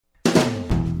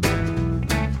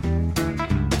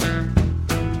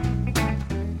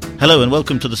Hello and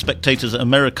welcome to The Spectator's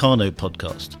Americano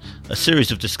podcast, a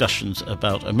series of discussions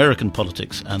about American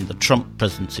politics and the Trump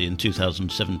presidency in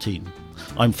 2017.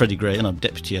 I'm Freddy and I'm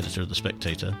Deputy Editor of The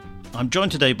Spectator. I'm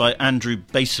joined today by Andrew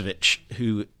Bacevich,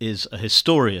 who is a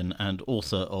historian and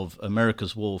author of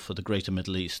America's War for the Greater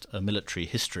Middle East, A Military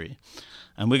History.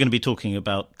 And we're going to be talking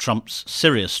about Trump's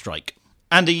Syria strike.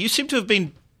 Andy, you seem to have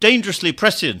been dangerously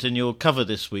prescient in your cover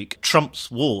this week, Trump's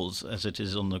Wars, as it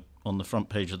is on the front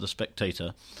page of The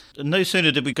Spectator. And no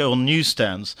sooner did we go on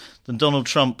newsstands than Donald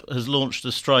Trump has launched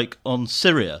a strike on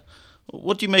Syria.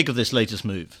 What do you make of this latest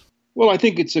move? Well, I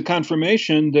think it's a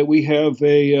confirmation that we have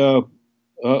a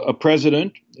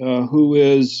president who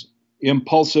is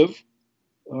impulsive,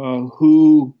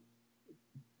 who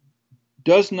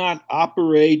does not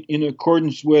operate in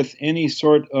accordance with any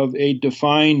sort of a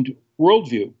defined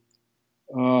worldview.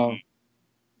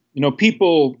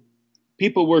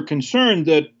 People were concerned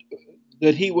that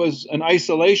he was an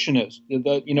isolationist,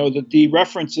 that the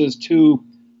references to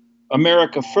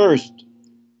America first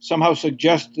somehow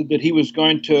suggested that he was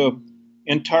going to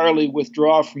entirely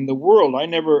withdraw from the world. I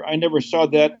never saw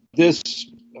that this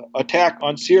attack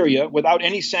on Syria, without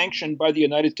any sanction by the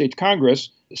United States Congress,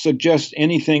 suggests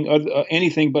anything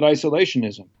but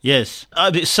isolationism. Yes,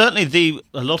 certainly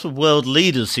a lot of world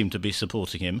leaders seem to be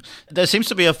supporting him. There seems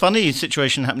to be a funny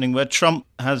situation happening where Trump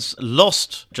has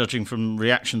lost, judging from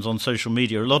reactions on social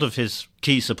media, a lot of his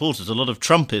key supporters. A lot of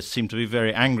Trumpists seem to be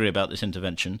very angry about this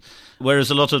intervention, whereas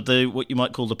a lot of what you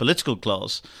might call the political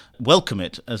class welcome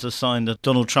it as a sign that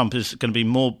Donald Trump is going to be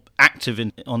more active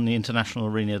on the international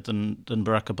arena than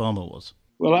Barack Obama was.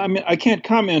 Well, I mean, I can't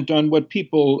comment on what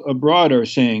people abroad are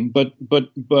saying, but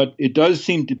it does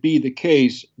seem to be the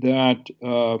case that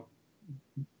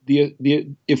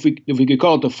if we could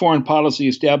call it the foreign policy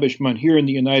establishment here in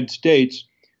the United States,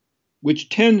 which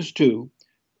tends to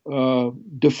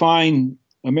define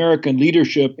American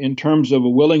leadership in terms of a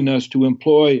willingness to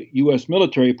employ U.S.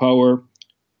 military power,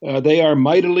 they are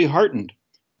mightily heartened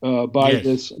by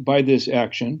this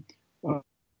action.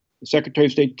 Secretary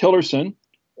of State Tillerson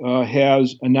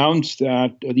has announced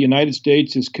that the United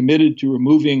States is committed to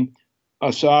removing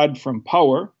Assad from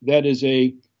power. That is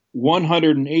a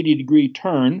 180-degree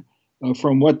turn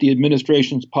from what the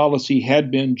administration's policy had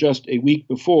been just a week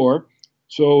before.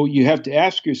 So you have to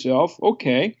ask yourself,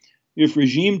 okay, if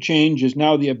regime change is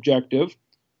now the objective,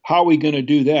 how are we going to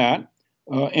do that?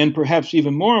 And perhaps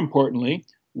even more importantly,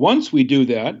 once we do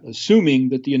that, assuming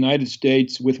that the United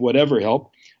States, with whatever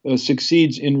help,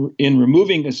 succeeds in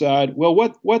removing Assad, well,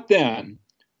 what then?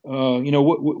 How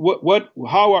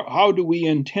do we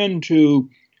intend to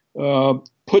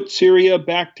put Syria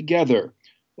back together,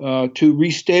 to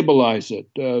restabilize it,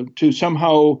 to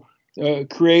somehow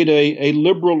create a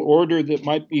liberal order that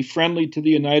might be friendly to the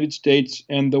United States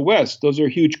and the West? Those are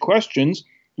huge questions,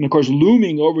 and of course,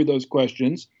 looming over those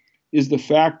questions is the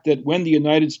fact that when the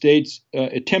United States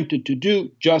attempted to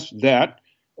do just that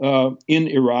in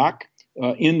Iraq,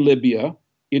 in Libya,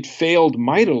 it failed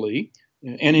mightily,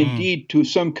 and indeed, to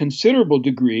some considerable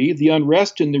degree, the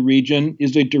unrest in the region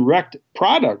is a direct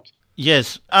product.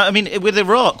 Yes. I mean, with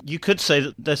Iraq, you could say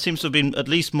that there seems to have been at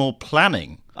least more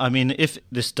planning. I mean, if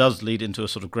this does lead into a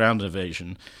sort of ground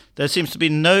invasion, there seems to be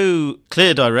no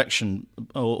clear direction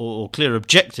or clear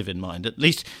objective in mind. At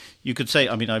least you could say,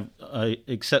 I mean, I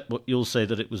accept what you'll say,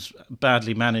 that it was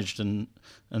badly managed and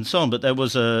so on, but there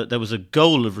was a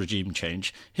goal of regime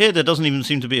change. Here, there doesn't even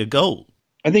seem to be a goal.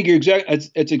 I think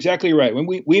it's exactly right. When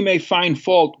we may find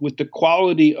fault with the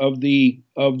quality of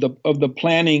the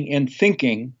planning and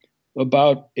thinking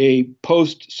about a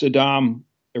post-Saddam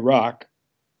Iraq,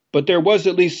 but there was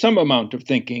at least some amount of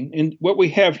thinking. And what we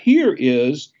have here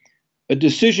is a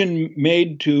decision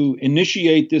made to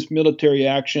initiate this military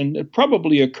action that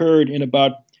probably occurred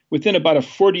within about a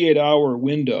 48-hour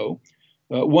window.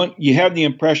 You have the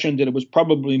impression that it was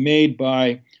probably made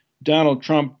by Donald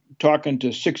Trump talking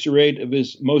to 6 or 8 of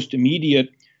his most immediate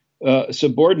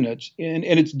subordinates. And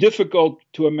it's difficult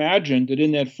to imagine that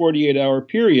in that 48-hour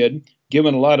period,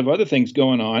 given a lot of other things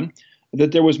going on,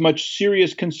 that there was much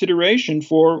serious consideration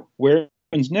for where it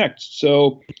happens next.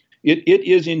 So it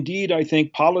is indeed, I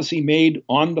think, policy made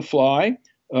on the fly.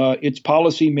 It's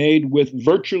policy made with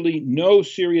virtually no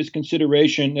serious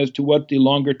consideration as to what the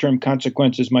longer-term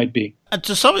consequences might be. And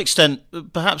to some extent,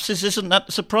 perhaps this isn't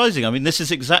that surprising. I mean, this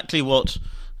is exactly what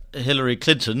Hillary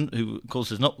Clinton, who, of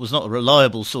course, was not a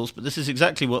reliable source, but this is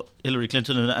exactly what Hillary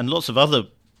Clinton and lots of other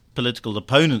political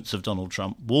opponents of Donald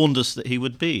Trump warned us that he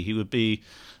would be. He would be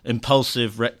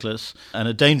impulsive, reckless, and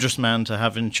a dangerous man to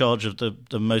have in charge of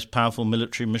the most powerful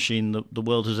military machine the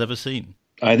world has ever seen.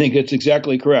 I think it's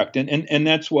exactly correct, and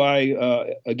that's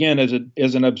why, again,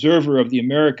 as an observer of the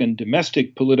American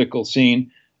domestic political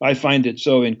scene, I find it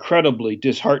so incredibly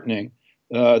disheartening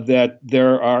that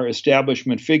there are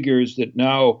establishment figures that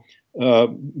now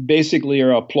basically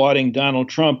are applauding Donald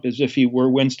Trump as if he were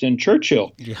Winston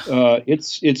Churchill. Yeah.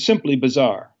 It's simply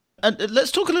bizarre. And let's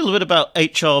talk a little bit about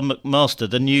H.R. McMaster,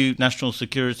 the new National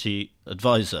Security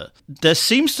Advisor. There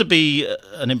seems to be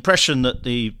an impression that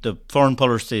the foreign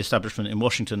policy establishment in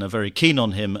Washington are very keen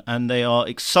on him, and they are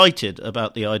excited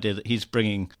about the idea that he's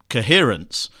bringing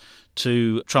coherence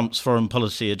to Trump's foreign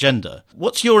policy agenda.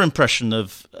 What's your impression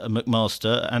of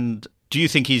McMaster, and do you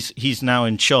think he's now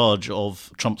in charge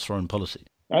of Trump's foreign policy?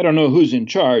 I don't know who's in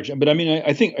charge, but I mean,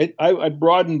 I think I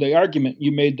broadened the argument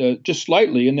you made just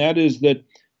slightly, and that is that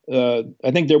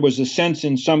I think there was a sense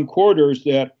in some quarters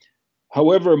that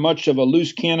however much of a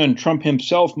loose cannon Trump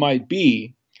himself might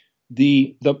be,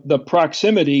 the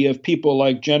proximity of people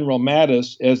like General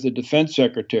Mattis as the defense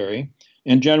secretary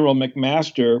and General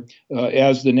McMaster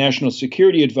as the national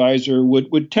security advisor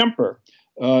would temper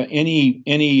any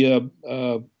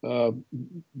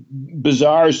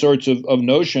bizarre sorts of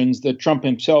notions that Trump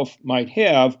himself might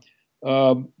have.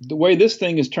 The way this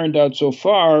thing has turned out so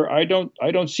far, I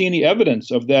don't see any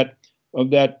evidence of that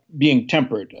being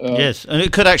tempered. Yes, and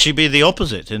it could actually be the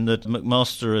opposite, in that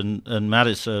McMaster and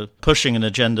Mattis are pushing an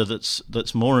agenda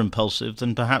that's more impulsive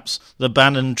than perhaps the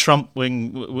Bannon-Trump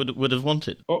wing would have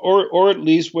wanted. Or at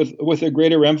least with a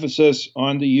greater emphasis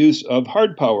on the use of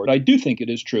hard power. I do think it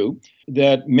is true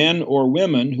that men or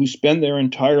women who spend their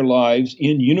entire lives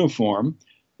in uniform,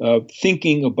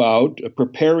 thinking about,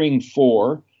 preparing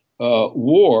for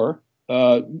war,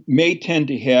 may tend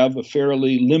to have a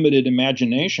fairly limited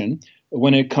imagination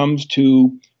when it comes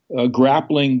to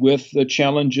grappling with the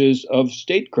challenges of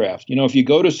statecraft. You know, if you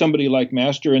go to somebody like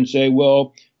Master and say,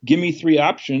 well, give me 3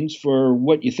 options for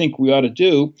what you think we ought to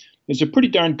do, there's a pretty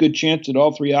darn good chance that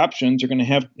all 3 options are going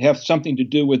to have something to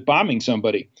do with bombing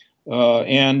somebody.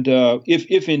 And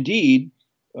if indeed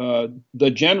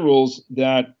the generals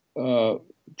that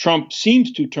Trump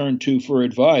seems to turn to for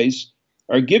advice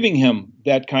are giving him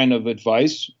that kind of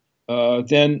advice,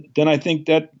 then I think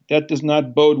that does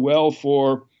not bode well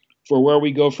for where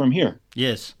we go from here.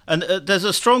 Yes, and there's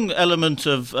a strong element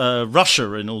of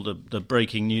Russia in all the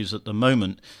breaking news at the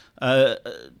moment. To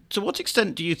what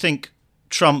extent do you think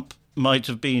Trump might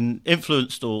have been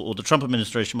influenced, or the Trump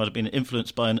administration might have been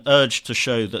influenced by an urge to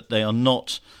show that they are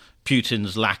not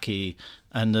Putin's lackey,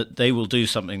 and that they will do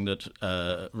something that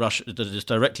that is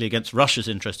directly against Russia's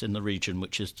interest in the region,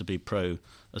 which is to be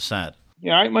pro-Assad?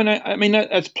 Yeah, I mean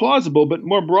that's plausible, but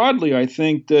more broadly, I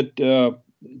think that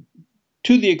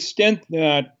to the extent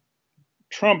that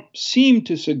Trump seemed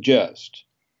to suggest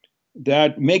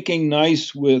that making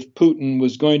nice with Putin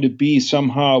was going to be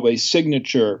somehow a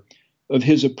signature of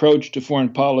his approach to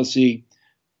foreign policy,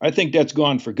 I think that's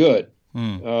gone for good.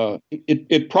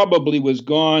 It probably was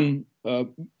gone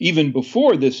even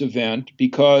before this event,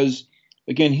 because,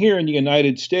 again, here in the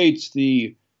United States,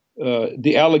 the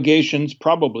allegations,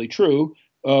 probably true,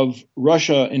 of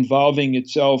Russia involving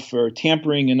itself or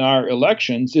tampering in our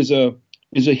elections is a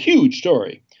huge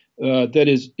story that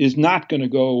is not going to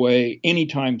go away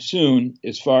anytime soon,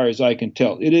 as far as I can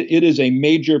tell. It is a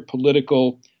major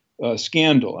political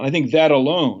scandal, and I think that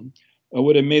alone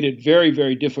would have made it very,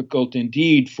 very difficult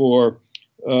indeed for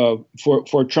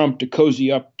Trump to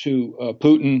cozy up to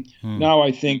Putin. Now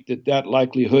I think that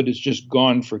likelihood is just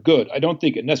gone for good. I don't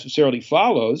think it necessarily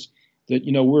follows that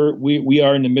we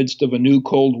are in the midst of a new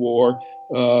Cold War,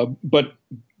 but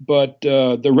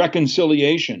the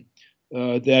reconciliation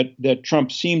that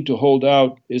Trump seemed to hold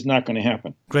out is not going to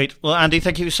happen. Great. Well, Andy,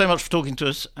 thank you so much for talking to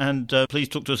us, and please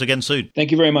talk to us again soon.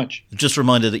 Thank you very much. Just a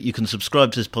reminder that you can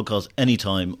subscribe to this podcast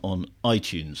anytime on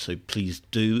iTunes, so please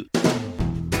do.